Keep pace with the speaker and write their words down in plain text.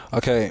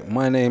Okay,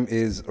 my name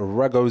is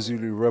Rago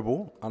Zulu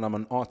Rebel, and I'm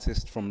an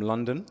artist from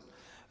London.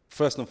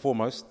 First and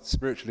foremost,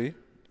 spiritually,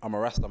 I'm a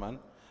Rasta man.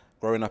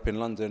 Growing up in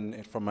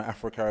London from an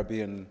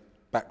Afro-Caribbean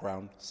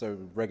background, so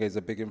reggae is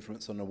a big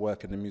influence on the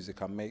work and the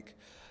music I make.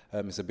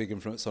 It's a big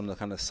influence on the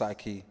kind of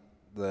psyche,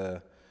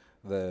 the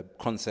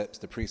concepts,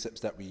 the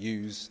precepts that we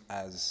use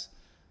as,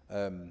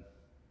 and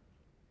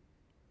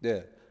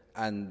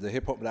the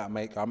hip hop that I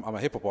make. I'm a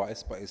hip hop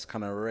artist, but it's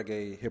kind of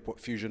reggae hip hop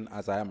fusion,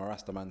 as I am a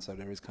Rasta man. So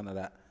there is kind of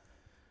that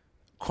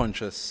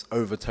conscious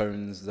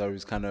overtones,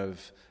 those kind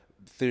of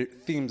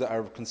themes that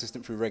are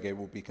consistent through reggae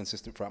will be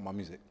consistent throughout my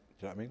music.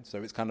 Do you know what I mean?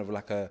 So it's kind of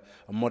like a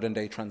modern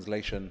day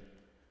translation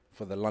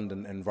for the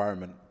London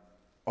environment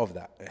of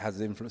that. It has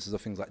the influences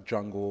of things like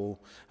jungle,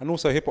 and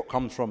also hip hop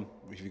comes from,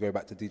 if you go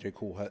back to DJ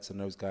Kool Herc and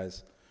those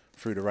guys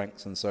through the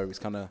ranks, and so it's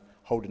kind of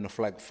holding the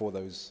flag for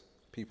those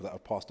people that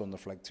have passed on the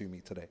flag to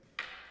me today.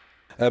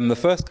 The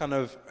first kind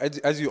of,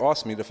 as you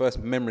asked me, the first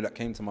memory that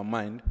came to my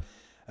mind,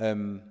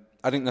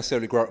 I didn't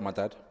necessarily grow up with my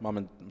dad.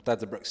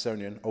 Dad's a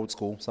Brixtonian, old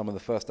school, some of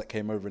the first that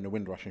came over in the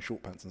Windrush in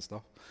short pants and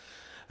stuff.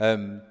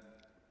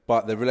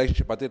 But the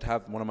relationship I did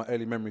have, one of my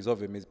early memories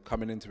of him is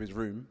coming into his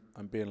room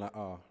and being like,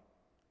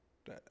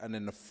 and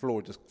then the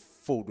floor just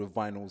filled with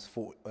vinyls,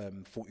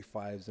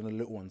 45s and the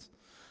little ones.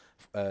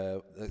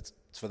 For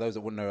those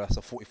that wouldn't know, that's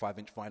a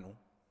 45-inch vinyl,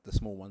 the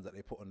small ones that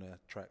they put on the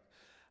track.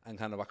 And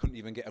kind of, I couldn't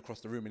even get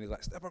across the room, and he's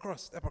like, step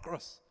across.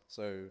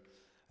 So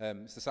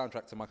it's the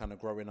soundtrack to my kind of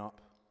growing up,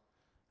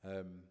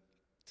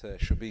 to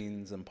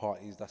shebeens and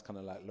parties. That's kind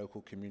of like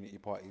local community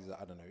parties.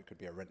 I don't know, it could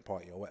be a rent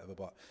party or whatever,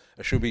 but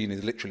a shebeen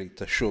is literally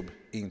to shub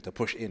in, to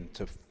push in,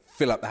 to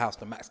fill up the house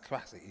to max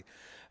capacity,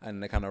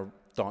 and they kind of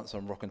dance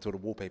and rock until the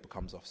wallpaper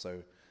comes off.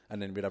 So,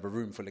 and then we'd have a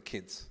room full of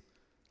kids,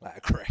 like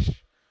a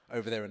creche,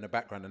 over there in the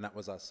background, and that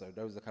was us. So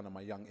those are kind of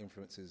my young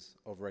influences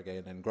of reggae.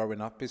 And then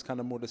growing up is kind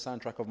of more the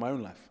soundtrack of my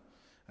own life.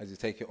 As you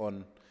take it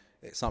on,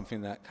 it's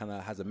something that kind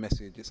of has a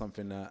message. It's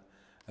something that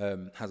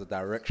has a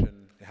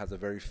direction. It has a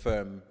very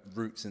firm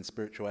roots in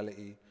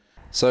spirituality.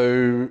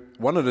 So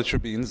one of the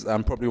tribunes,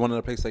 probably one of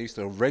the places I used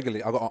to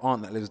regularly, I got an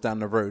aunt that lives down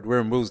the road. We're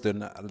in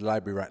Willesden at the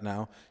library right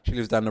now. She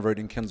lives down the road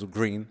in Kensal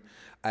Green,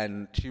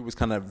 and she was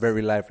kind of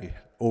very lively.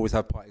 Always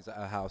have parties at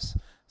her house.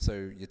 So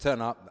you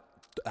turn up,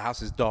 the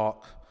house is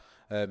dark.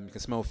 You can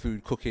smell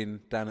food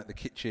cooking down at the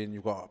kitchen.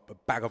 You've got a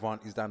bag of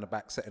aunties down the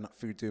back setting up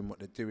food, doing what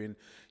they're doing.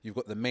 You've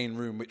got the main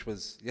room, which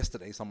was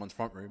yesterday someone's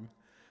front room.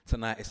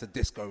 Tonight it's a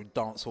disco,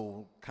 dance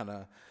hall kind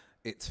of.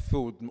 It's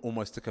filled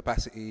almost to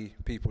capacity.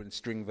 People in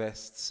string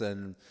vests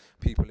and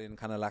people in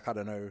kind of like, I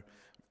don't know,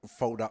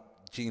 fold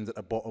up jeans at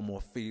the bottom or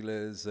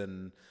feelers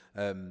and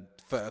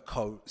fur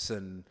coats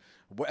and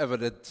whatever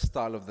the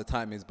style of the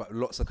time is, but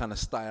lots of kind of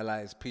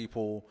stylized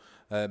people.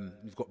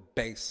 You've got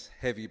bass,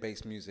 heavy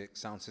bass music,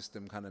 sound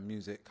system kind of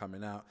music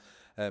coming out.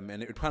 And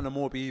it would kind of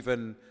more be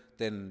even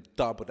than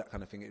dub or that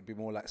kind of thing. It'd be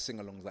more like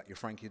sing-alongs, like your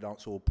Frankie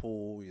Dancehall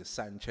Paul, your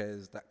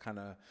Sanchez, that kind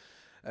of.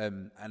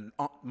 And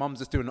mum's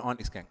just doing the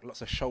auntie skank,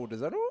 lots of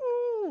shoulders and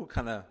ooh,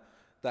 kind of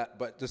that,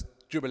 but just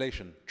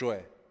jubilation,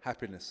 joy,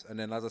 happiness. And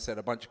then, as I said,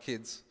 a bunch of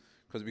kids,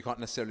 because we can't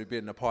necessarily be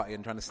in the party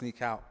and trying to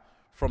sneak out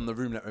from the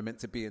room that we're meant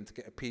to be in to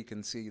get a peek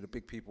and see the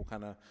big people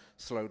kind of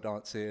slow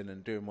dancing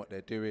and doing what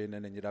they're doing.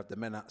 And then you'd have the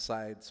men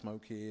outside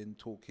smoking,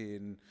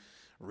 talking,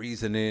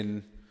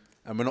 reasoning,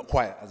 and we're not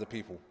quiet as a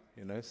people,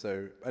 you know.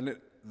 So, and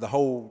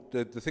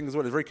the thing as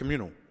well is very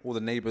communal. All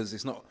the neighbours,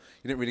 it's not,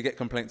 you didn't really get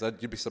complaints.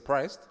 You'd be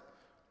surprised,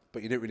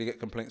 but you didn't really get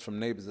complaints from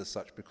neighbours as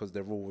such because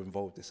they're all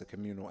involved. It's a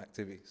communal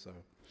activity. So,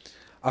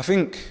 I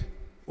think,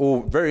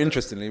 or very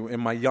interestingly,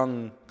 in my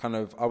young kind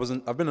of,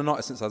 I've been an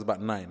artist since I was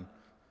about 9.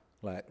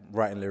 Like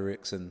writing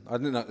lyrics, and I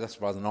didn't know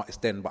that's why I was an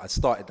artist then, but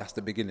that's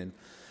the beginning.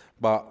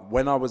 But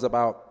when I was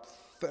about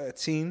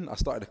 13, I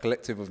started a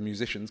collective of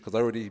musicians because I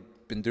already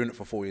been doing it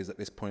for 4 years at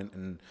this point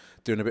and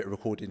doing a bit of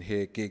recording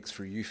here, gigs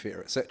through youth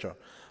theatre, etc.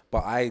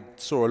 But I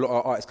saw a lot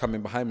of artists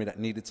coming behind me that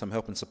needed some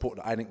help and support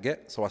that I didn't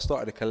get, so I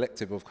started a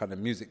collective of kind of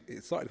music.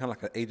 It started kind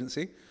of like an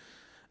agency,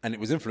 and it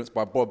was influenced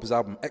by Bob's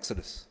album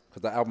Exodus,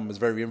 because that album was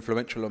very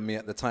influential on me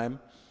at the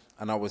time,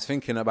 and I was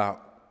thinking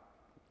about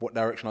what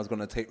direction I was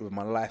going to take with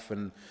my life,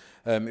 and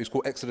it was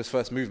called Exodus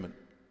First Movement.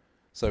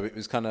 So it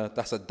was kind of,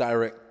 that's a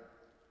direct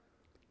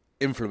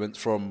influence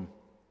from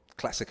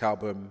classic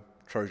album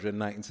Trojan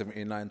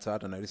 1979 to, I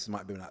don't know, this might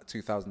have been like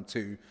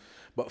 2002,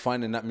 but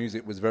finding that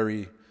music was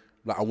very,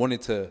 like, I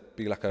wanted to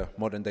be like a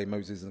modern day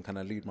Moses and kind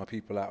of lead my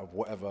people out of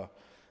whatever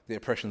the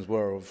oppressions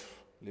were of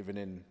living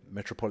in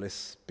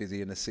metropolis,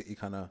 busy in a city,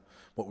 kind of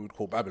what we would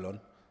call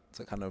Babylon,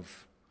 to kind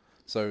of,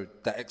 so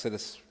that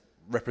Exodus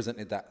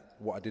represented that,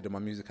 what I did in my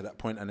music at that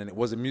point. And then it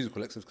was a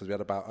musical exodus because we had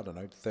about, I don't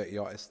know, 30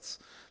 artists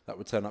that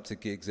would turn up to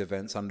gigs,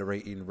 events, under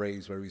 18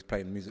 raves, where he was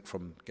playing music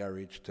from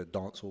garage to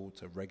dancehall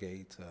to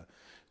reggae to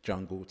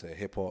jungle to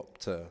hip hop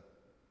to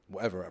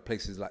whatever, at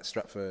places like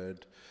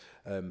Stratford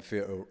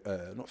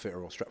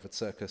Stratford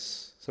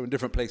Circus. So in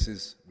different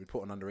places we'd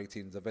put on under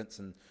 18s events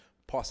and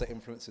pass the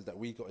influences that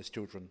we got as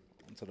children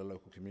into the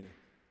local community.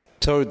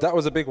 So that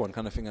was a big one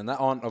kind of thing, and that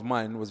aunt of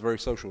mine was very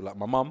social. Like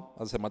my mum,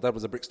 as I said, my dad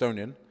was a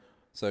Brixtonian,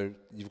 So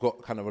you've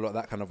got kind of a lot of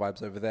that kind of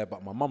vibes over there.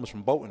 But my mum was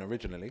from Bolton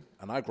originally,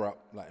 and I grew up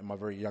like in my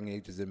very young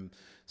ages and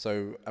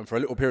for a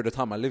little period of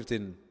time I lived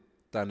in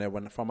down there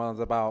from I was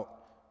about,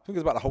 I think it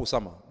was about the whole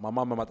summer. My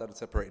mum and my dad had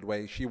separated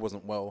ways. She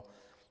wasn't well.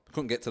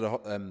 Couldn't get to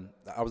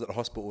I was at the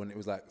hospital and it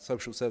was like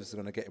social services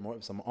were going to get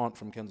him. So my aunt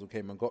from Kensal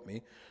came and got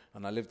me,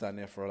 and I lived down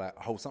there for like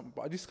a whole summer.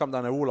 But I used to come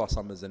down there all our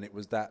summers, and it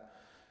was that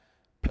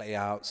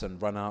play-outs and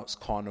run-outs,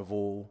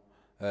 carnival.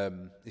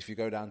 If you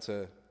go down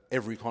to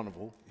every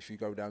carnival, if you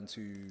go down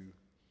to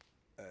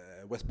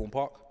Westbourne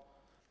Park,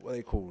 what are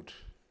they called?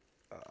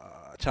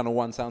 Channel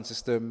 1 sound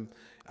system,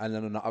 and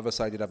then on the other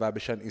side you'd have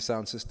Abishanti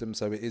sound system.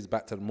 So it is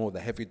back to more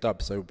the heavy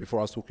dub. So before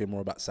I was talking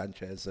more about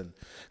Sanchez and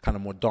kind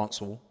of more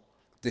dancehall,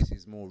 this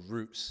is more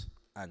roots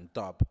and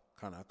dub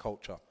kind of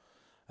culture.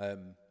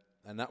 And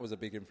that was a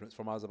big influence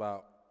from I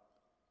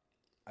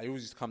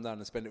always used to come down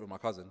and spend it with my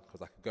cousin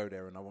because I could go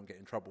there and I won't get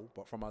in trouble.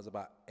 But from I was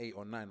about 8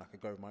 or 9, I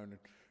could go with my own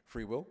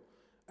free will.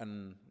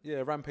 And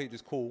yeah, Rampage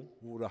is cool,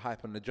 all the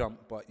hype and the jump,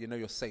 but you know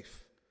you're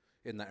safe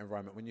in that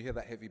environment. When you hear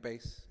that heavy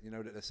bass, you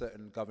know that there's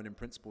certain governing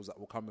principles that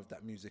will come with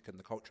that music and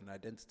the culture and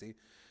identity,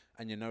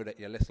 and you know that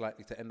you're less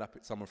likely to end up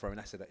with someone throwing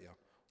acid at you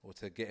or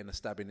to get in a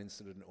stabbing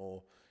incident,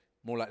 or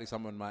more likely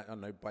someone might, I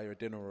don't know, buy you a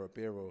dinner or a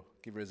beer or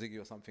give you a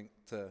ziggy or something.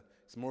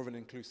 It's more of an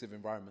inclusive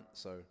environment.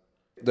 So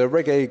the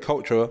reggae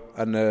culture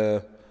and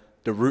the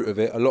root of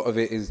it, a lot of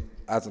it is,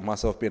 as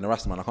myself being a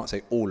Rastaman, I can't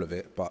say all of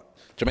it, but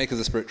Jamaica's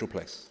a spiritual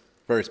place,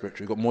 very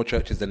spiritual. You've got more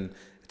churches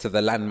to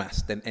the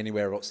landmass than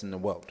anywhere else in the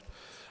world.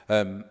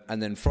 And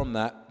then from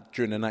that,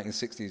 during the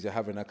 1960s, you're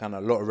having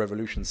a lot of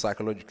revolutions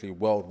psychologically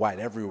worldwide,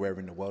 everywhere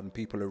in the world, and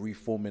people are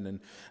reforming,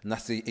 and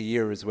that's the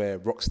years where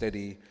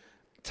Rocksteady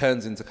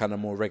turns into kind of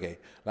more reggae.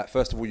 Like,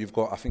 first of all, you've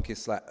got, I think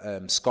it's like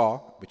ska,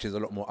 which is a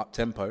lot more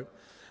up-tempo,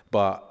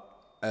 but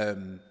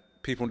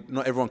people,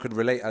 not everyone could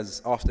relate,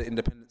 as after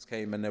independence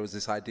came and there was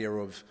this idea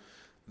of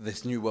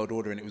this new world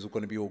order and it was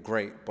going to be all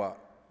great, but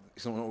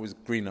it's not always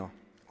greener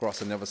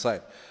grass on the other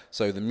side.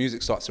 So the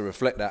music starts to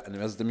reflect that, and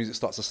as the music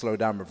starts to slow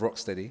down with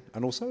Rocksteady,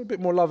 and also a bit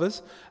more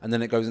lovers, and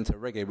then it goes into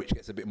reggae, which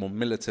gets a bit more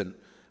militant.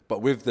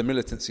 But with the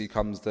militancy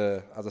comes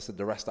as I said,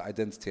 the Rasta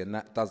identity, and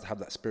that does have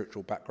that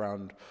spiritual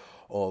background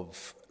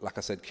of, like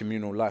I said,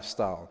 communal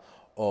lifestyle,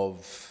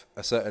 of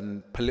a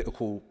certain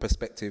political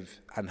perspective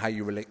and how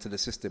you relate to the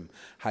system,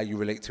 how you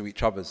relate to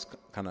each other's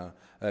kind of,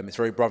 it's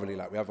very brotherly.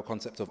 Like, we have a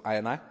concept of I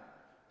and I,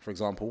 for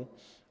example,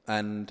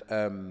 and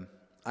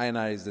I and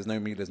I is, there's no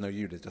me, there's no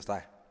you, there's just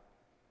I.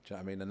 Do you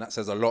know what I mean? And that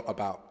says a lot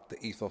about the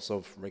ethos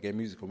of reggae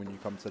music, when you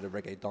come to the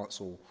reggae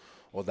dancehall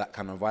or that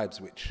kind of vibes,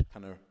 which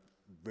kind of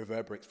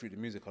reverberates through the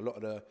music. A lot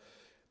of the,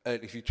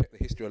 if you check the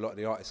history, a lot of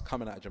the artists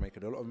coming out of Jamaica,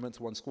 a lot of them went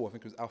to one school. I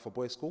think it was Alpha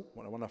Boys School.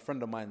 When a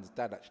friend of mine's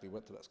dad actually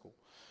went to that school.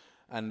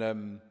 And a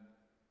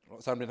lot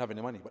of time didn't have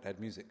any money, but they had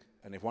music.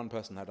 And if one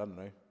person had, I don't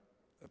know,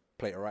 a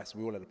plate of rice,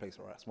 we all had a plate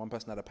of rice. One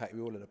person had a patty,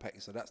 we all had a patty.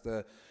 So that's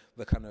the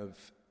kind of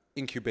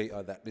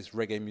incubator that this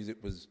reggae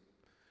music was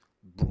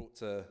brought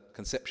to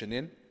conception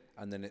in,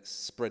 and then it's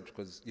spread,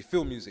 because you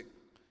feel music.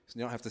 So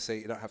you don't have to say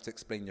it, you don't have to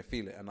explain, you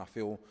feel it. And I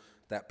feel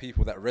that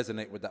people that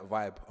resonate with that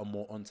vibe are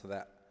more onto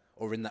that,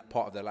 or in that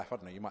part of their life. I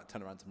don't know, you might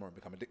turn around tomorrow and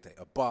become a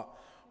dictator, but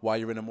while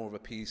you're in a more of a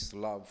peace,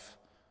 love,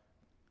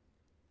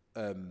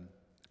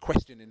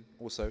 questioning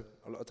also,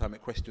 a lot of time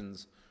it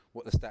questions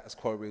what the status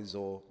quo is,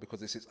 or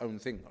because it's its own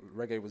thing.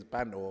 Reggae was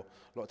banned, or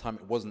a lot of time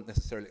it wasn't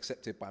necessarily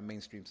accepted by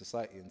mainstream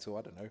society until,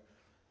 I don't know,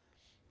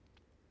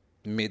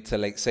 mid to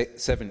late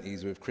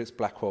 70s, with Chris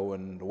Blackwell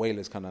and the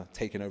Wailers kind of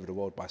taking over the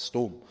world by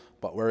storm.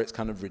 But where it's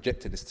kind of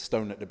rejected, it's the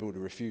stone that the builder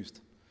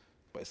refused,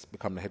 but it's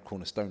become the head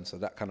cornerstone. So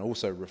that kind of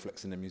also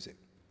reflects in the music.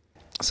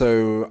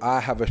 So I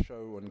have a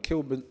show on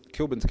Kilburn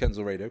to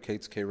Kensal Radio,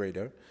 K2K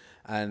Radio,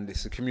 and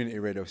it's a community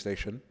radio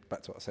station.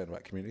 Back to what I said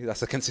about community.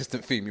 That's a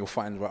consistent theme you'll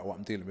find about what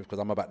I'm dealing with, because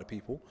I'm about the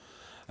people.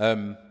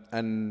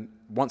 And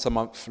once a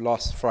month,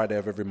 last Friday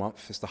of every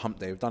month, it's the Hump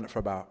Day. We've done it for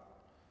about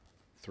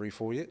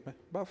 3-4 years,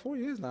 about 4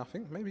 years now, I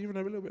think, maybe even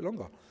a little bit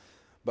longer.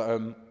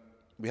 But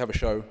we have a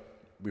show,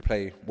 we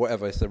play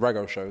whatever. It's a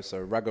Rago show.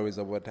 So Rago is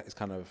a word that is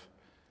kind of,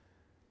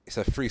 it's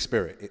a free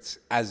spirit. It's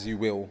as you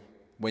will,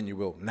 when you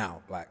will,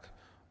 now. Like,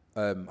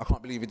 I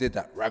can't believe you did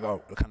that,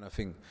 Rago, the kind of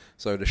thing.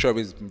 So the show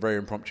is very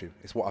impromptu.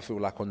 It's what I feel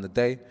like on the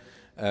day.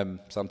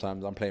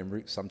 Sometimes I'm playing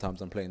roots,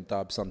 sometimes I'm playing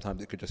dub,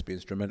 sometimes it could just be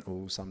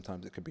instrumental,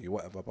 sometimes it could be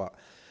whatever. But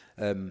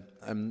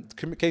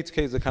K2K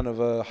is a kind of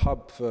a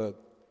hub for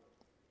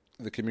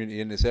the community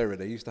in this area.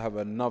 They used to have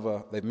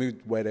they've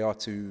moved where they are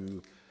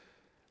to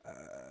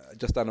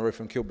just down the road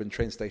from Kilburn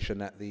train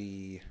station at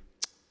I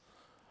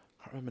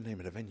can't remember the name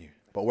of the venue,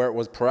 but where it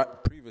was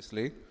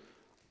previously,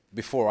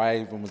 before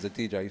I even was a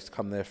DJ, I used to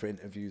come there for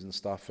interviews and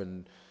stuff,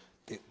 and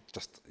it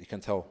just, you can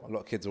tell a lot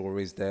of kids are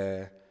always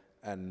there,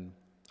 and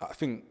I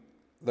think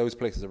those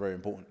places are very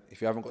important.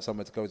 If you haven't got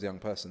somewhere to go as a young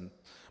person,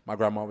 my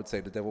grandma would say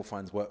the devil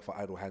finds work for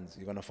idle hands.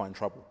 You're going to find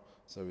trouble.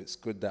 So it's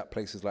good that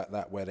places like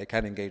that, where they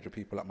can engage with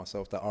people like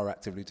myself that are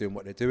actively doing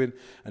what they're doing,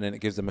 and then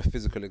it gives them a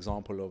physical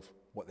example of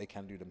what they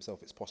can do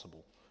themselves. It's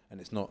possible,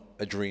 and it's not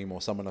a dream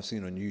or someone I've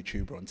seen on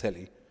YouTube or on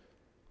telly.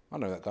 I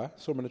know that guy.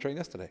 Saw him on the train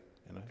yesterday,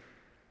 you know.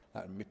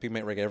 Like, people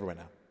make reggae everywhere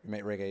now. We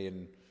make reggae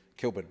in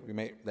Kilburn.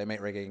 They make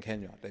reggae in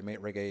Kenya. They make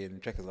reggae in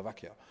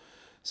Czechoslovakia.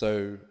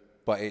 So,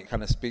 but it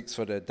kind of speaks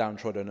for the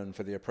downtrodden and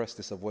for the oppressed.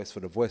 It's a voice for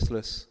the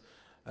voiceless.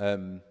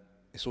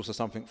 It's also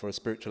something for a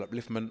spiritual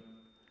upliftment.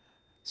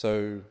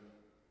 So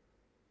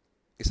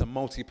it's a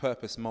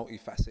multi-purpose,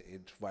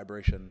 multifaceted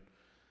vibration,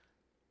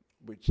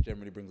 which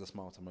generally brings a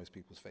smile to most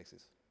people's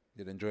faces.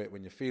 You'll enjoy it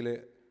when you feel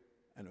it,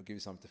 and it'll give you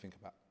something to think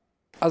about.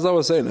 As I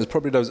was saying, it's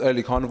probably those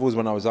early carnivals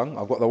when I was young.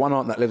 I've got the one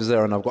aunt that lives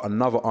there, and I've got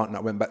another aunt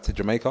that went back to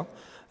Jamaica.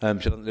 She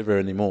doesn't live here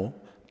anymore,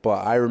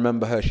 but I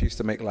remember her. She used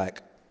to make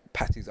like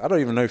patties. I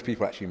don't even know if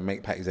people actually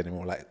make patties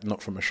anymore, like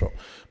not from a shop.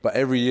 But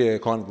every year,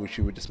 carnival,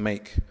 she would just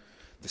make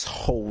this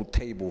whole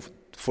table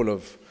full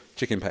of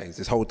chicken patties,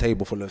 this whole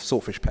table full of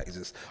saltfish patties,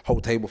 this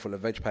whole table full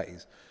of veg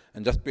patties.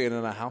 And just being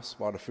in a house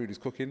while the food is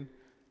cooking,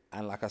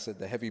 and like I said,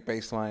 the heavy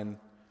bass line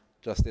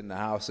just in the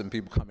house and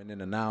people coming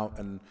in and out,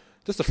 and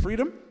just the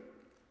freedom,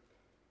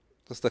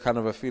 just the kind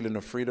of a feeling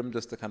of freedom,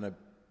 just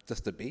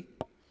to be.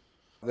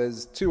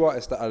 There's two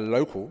artists that are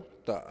local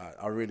that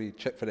I really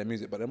check for their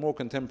music, but they're more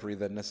contemporary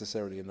than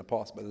necessarily in the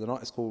past. But there's an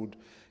artist called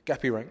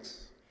Gappy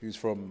Ranks, who's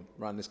from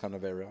around this kind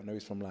of area. I know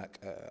he's from like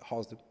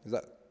Harsden.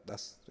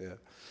 That's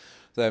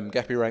So,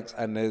 Gappy Ranks,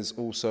 and there's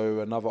also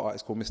another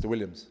artist called Mr.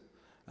 Williams.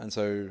 And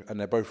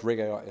they're both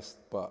reggae artists,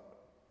 but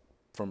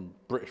from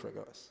British reggae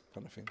artists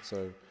kind of thing.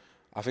 So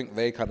I think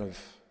they kind of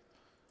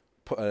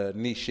put a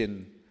niche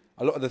in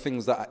a lot of the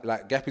things that,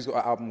 like Gappy's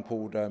got an album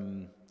called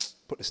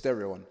Put the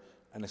Stereo On,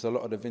 and it's a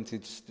lot of the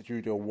vintage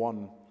Studio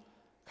One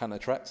kind of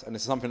tracks. And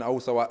it's something that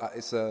also,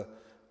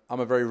 I'm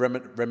a very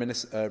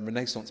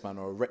Renaissance man,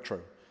 or a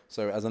retro.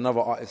 So as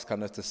another artist,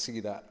 kind of to see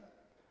that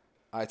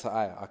eye to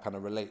eye, I kind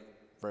of relate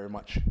very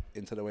much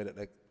into the way that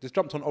they just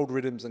jumped on old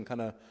rhythms and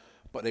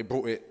but they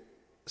brought it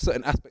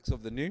certain aspects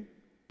of the new,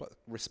 but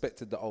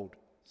respected the old.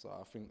 So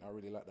I think I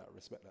really like that, I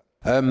respect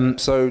that.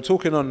 So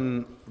talking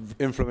on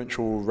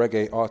influential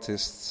reggae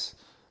artists,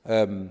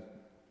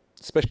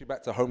 especially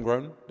back to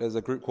homegrown, there's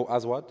a group called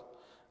Aswad,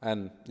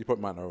 and you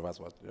probably might know of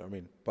Aswad, you know what I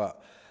mean?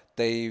 But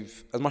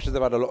as much as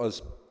they've had a lot of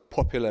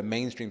popular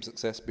mainstream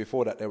success,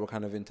 before that they were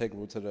kind of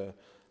integral to the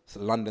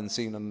London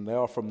scene, and they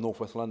are from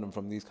northwest London,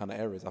 from these kind of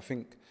areas. I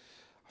think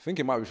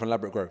it might be from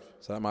Ladbroke Grove,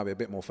 so that might be a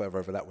bit more further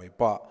over that way.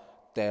 But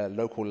they're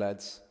local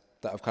lads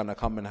that have kind of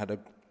come and had a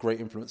great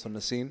influence on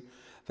the scene.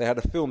 They had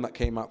a film that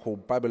came out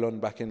called Babylon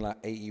back in like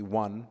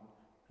 81,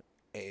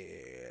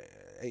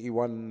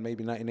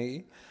 maybe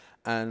 1980.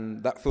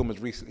 And that film has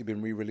recently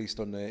been re-released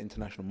on the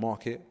international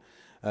market.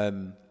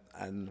 And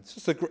it's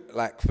just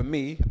for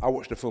me, I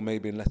watched the film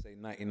maybe in, let's say,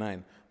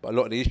 99. But a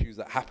lot of the issues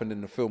that happened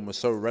in the film were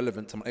so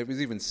relevant to it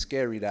was even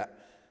scary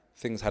that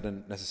things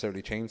hadn't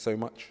necessarily changed so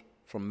much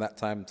from that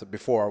time to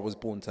before I was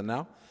born to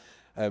now.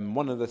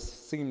 One of the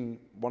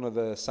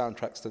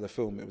soundtracks to the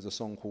film, it was a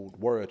song called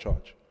Warrior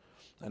Charge.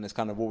 And it's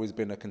kind of always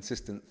been a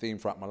consistent theme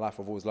throughout my life.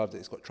 I've always loved it.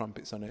 It's got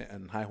trumpets on it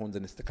and high horns,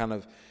 and it's the kind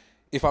of,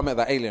 if I met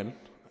that alien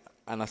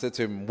and I said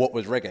to him, what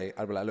was reggae?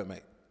 I'd be like, look,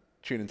 mate,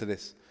 tune into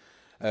this.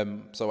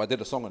 So I did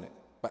a song on it.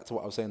 Back to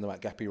what I was saying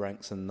about Gappy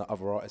Ranks and the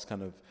other artists,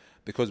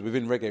 because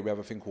within reggae we have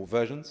a thing called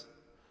versions,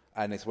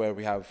 and it's where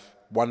we have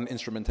one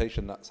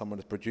instrumentation that someone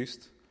has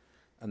produced,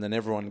 and then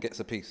everyone gets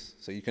a piece.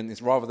 So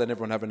it's rather than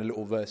everyone having a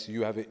little verse,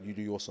 you have it, you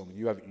do your song,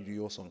 you have it, you do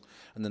your song.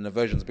 And then the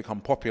versions become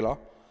popular,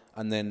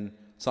 and then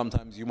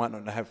sometimes you might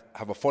not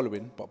have a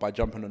following, but by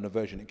jumping on the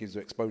version, it gives you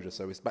exposure.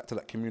 So it's back to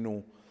that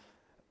communal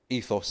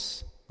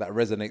ethos that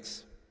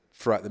resonates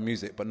throughout the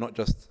music, but not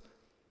just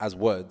as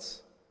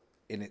words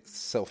in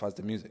itself as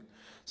the music.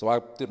 So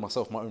I did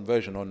myself my own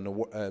version on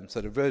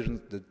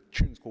the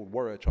tune's called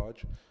Warrior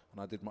Charge, and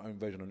I did my own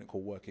version on it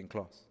called Working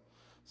Class.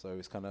 So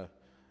it's kind of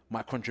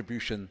my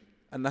contribution,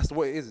 and that's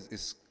what it is.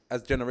 It's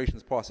as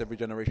generations pass, every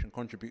generation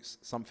contributes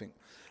something.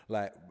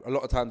 Like a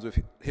lot of times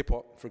with hip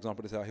hop, for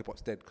example, they say hip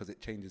hop's dead because it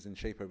changes in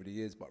shape over the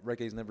years, but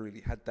reggae's never really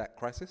had that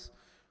crisis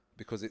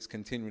because it's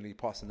continually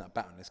passing that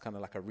baton. It's kind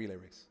of like a relay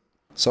race.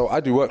 So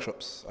I do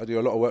workshops. I do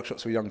a lot of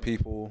workshops with young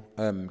people,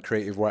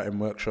 creative writing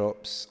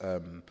workshops,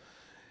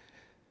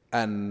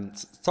 and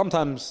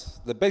sometimes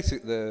so when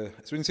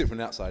you see it from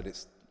the outside,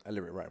 it's a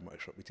lyric writing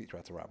workshop. We teach you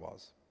how to write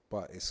bars,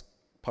 but it's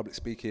public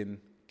speaking,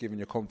 giving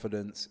you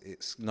confidence.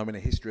 It's knowing the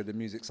history of the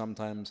music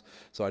sometimes.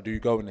 So I do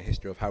go in the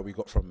history of how we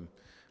got from,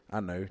 I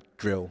don't know,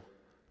 drill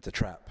to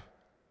trap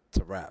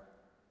to rap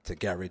to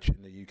garage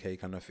in the UK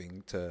kind of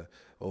thing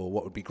or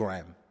what would be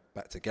grime,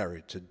 back to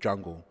garage to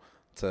jungle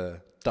to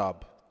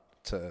dub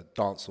to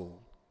dancehall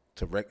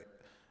to reggae.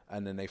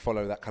 And then they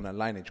follow that kind of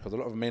lineage because a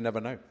lot of them may never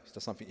know. It's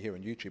just something you hear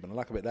on YouTube, and I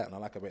like a bit of that and I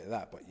like a bit of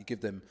that, but you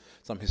give them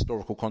some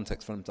historical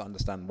context for them to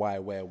understand why,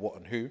 where, what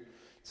and who,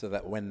 so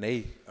that when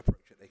they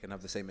approach it, they can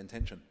have the same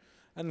intention.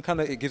 And kind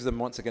of it gives them,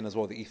 once again, as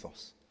well, the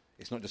ethos.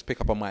 It's not just pick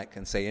up a mic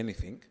and say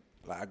anything.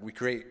 Like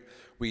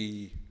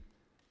we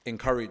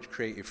encourage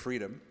creative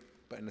freedom,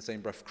 but in the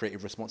same breath,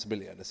 creative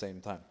responsibility at the same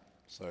time.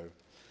 So,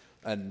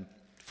 and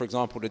for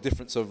example, the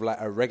difference of like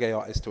a reggae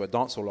artist to a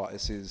dancehall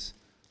artist is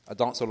a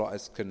dancehall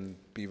artist can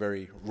be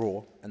very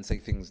raw and say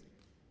things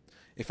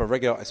if a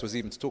reggae artist was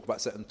even to talk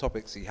about certain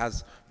topics, he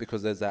has,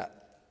 because there's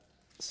that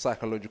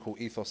psychological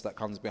ethos that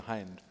comes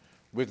behind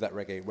with that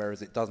reggae,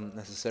 whereas it doesn't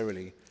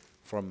necessarily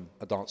from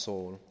a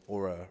dancehall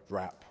or a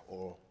rap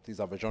or these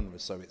other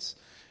genres. So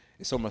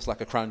it's almost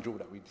like a crown jewel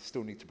that we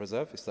still need to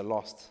preserve. It's the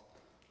last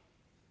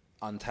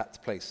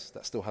untapped place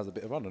that still has a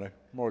bit of, I don't know,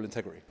 moral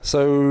integrity.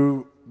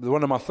 So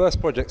one of my first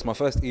projects, my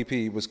first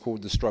EP was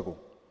called The Struggle.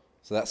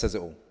 So that says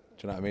it all. Do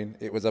you know what I mean?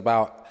 It was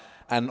about,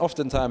 and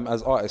oftentimes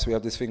as artists, we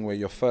have this thing where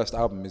your first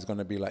album is going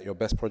to be like your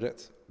best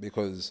project,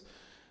 because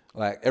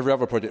like every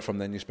other project from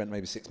then you spent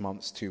maybe 6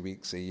 months, 2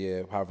 weeks, a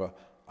year, however.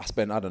 I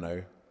spent, I don't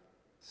know,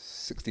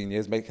 16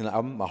 years making that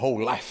album. My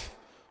whole life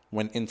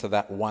went into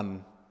that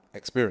one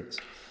experience.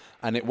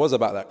 And it was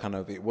about that kind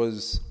of, it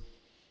was,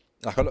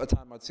 like a lot of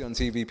time I'd see on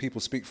TV,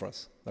 people speak for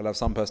us. They'll have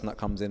some person that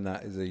comes in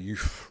that is a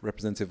youth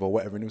representative or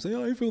whatever, and he'll say,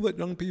 I feel that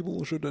young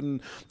people should,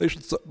 and they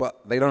should,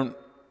 but they don't,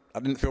 I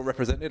didn't feel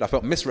represented. I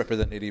felt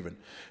misrepresented even.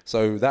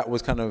 So that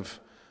was kind of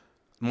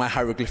my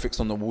hieroglyphics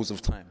on the walls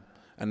of time.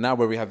 And now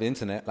where we have the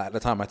internet, like at the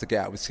time I had to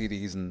get out with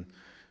CDs and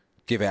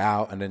give it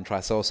out and then try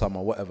to sell some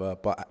or whatever.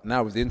 But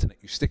now with the internet,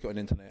 you stick it on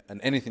the internet, and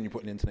anything you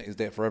put on the internet is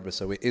there forever.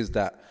 So it is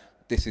that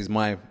this is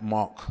my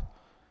mark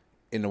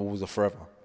in the walls of forever.